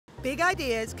Big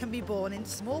ideas can be born in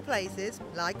small places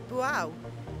like Boao.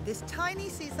 This tiny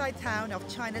seaside town off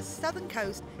China's southern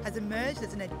coast has emerged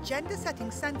as an agenda-setting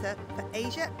centre for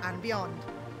Asia and beyond.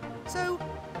 So,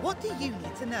 what do you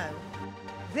need to know?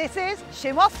 This is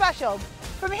Xinhua Special.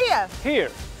 From here. Here.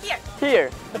 Here.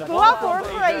 Here. The Boao Forum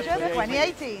for Asia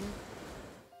 2018.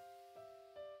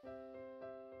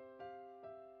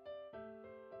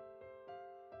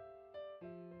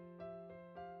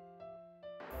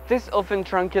 This often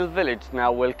tranquil village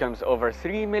now welcomes over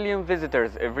 3 million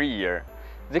visitors every year.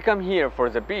 They come here for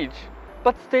the beach,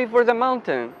 but stay for the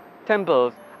mountain,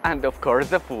 temples, and of course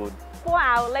the food.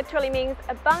 Boao literally means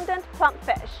abundant plump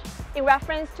fish, in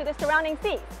reference to the surrounding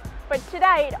seas. But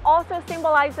today it also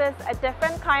symbolizes a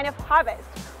different kind of harvest,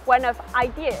 one of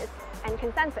ideas and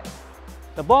consensus.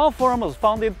 The Boao Forum was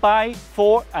founded by,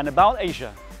 for, and about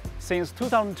Asia. Since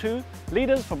 2002,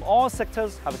 leaders from all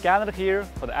sectors have gathered here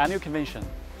for the annual convention.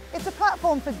 It's a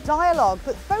platform for dialogue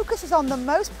that focuses on the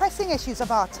most pressing issues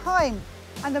of our time.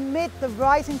 And amid the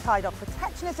rising tide of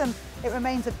protectionism, it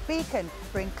remains a beacon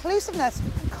for inclusiveness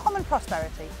and common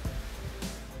prosperity.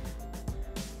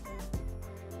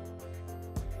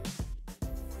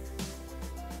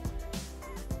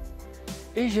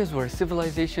 Asia is where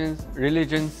civilizations,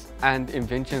 religions, and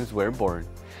inventions were born.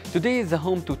 Today is the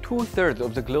home to 2/3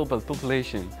 of the global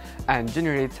population and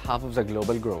generates half of the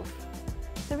global growth.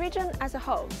 The region as a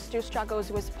whole still struggles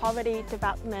with poverty,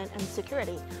 development and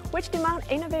security, which demand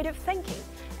innovative thinking,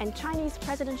 and Chinese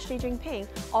President Xi Jinping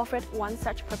offered one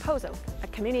such proposal, a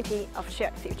community of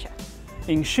shared future.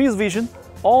 In Xi's vision,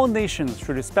 all nations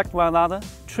should respect one another,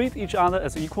 treat each other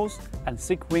as equals, and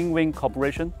seek win-win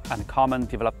cooperation and common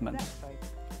development.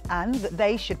 And that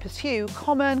they should pursue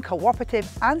common, cooperative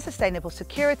and sustainable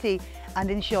security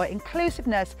and ensure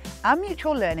inclusiveness and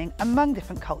mutual learning among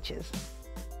different cultures.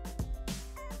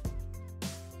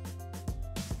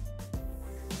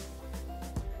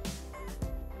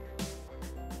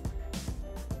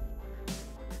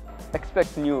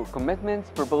 Expect new commitments,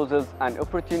 proposals, and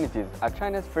opportunities at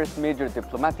China's first major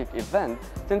diplomatic event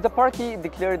since the party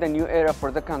declared a new era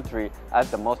for the country at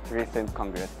the most recent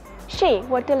Congress. Xi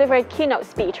will deliver a keynote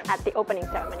speech at the opening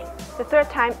ceremony, the third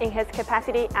time in his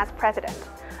capacity as president.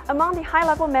 Among the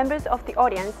high-level members of the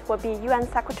audience will be UN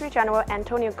Secretary-General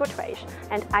Antonio Guterres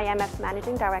and IMF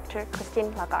Managing Director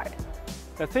Christine Lagarde.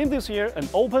 The theme this year, an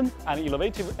open and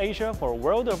innovative Asia for a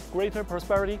world of greater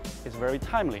prosperity, is very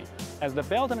timely, as the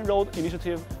Belt and Road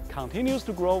Initiative continues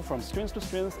to grow from strength to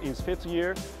strength in its 5th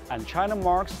year, and China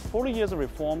marks 40 years of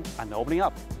reform and opening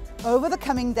up. Over the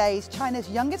coming days, China's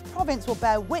youngest province will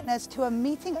bear witness to a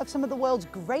meeting of some of the world's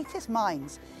greatest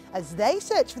minds as they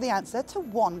search for the answer to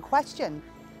one question.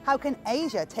 How can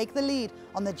Asia take the lead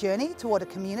on the journey toward a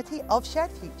community of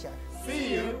shared future?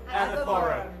 See you at the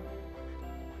forum!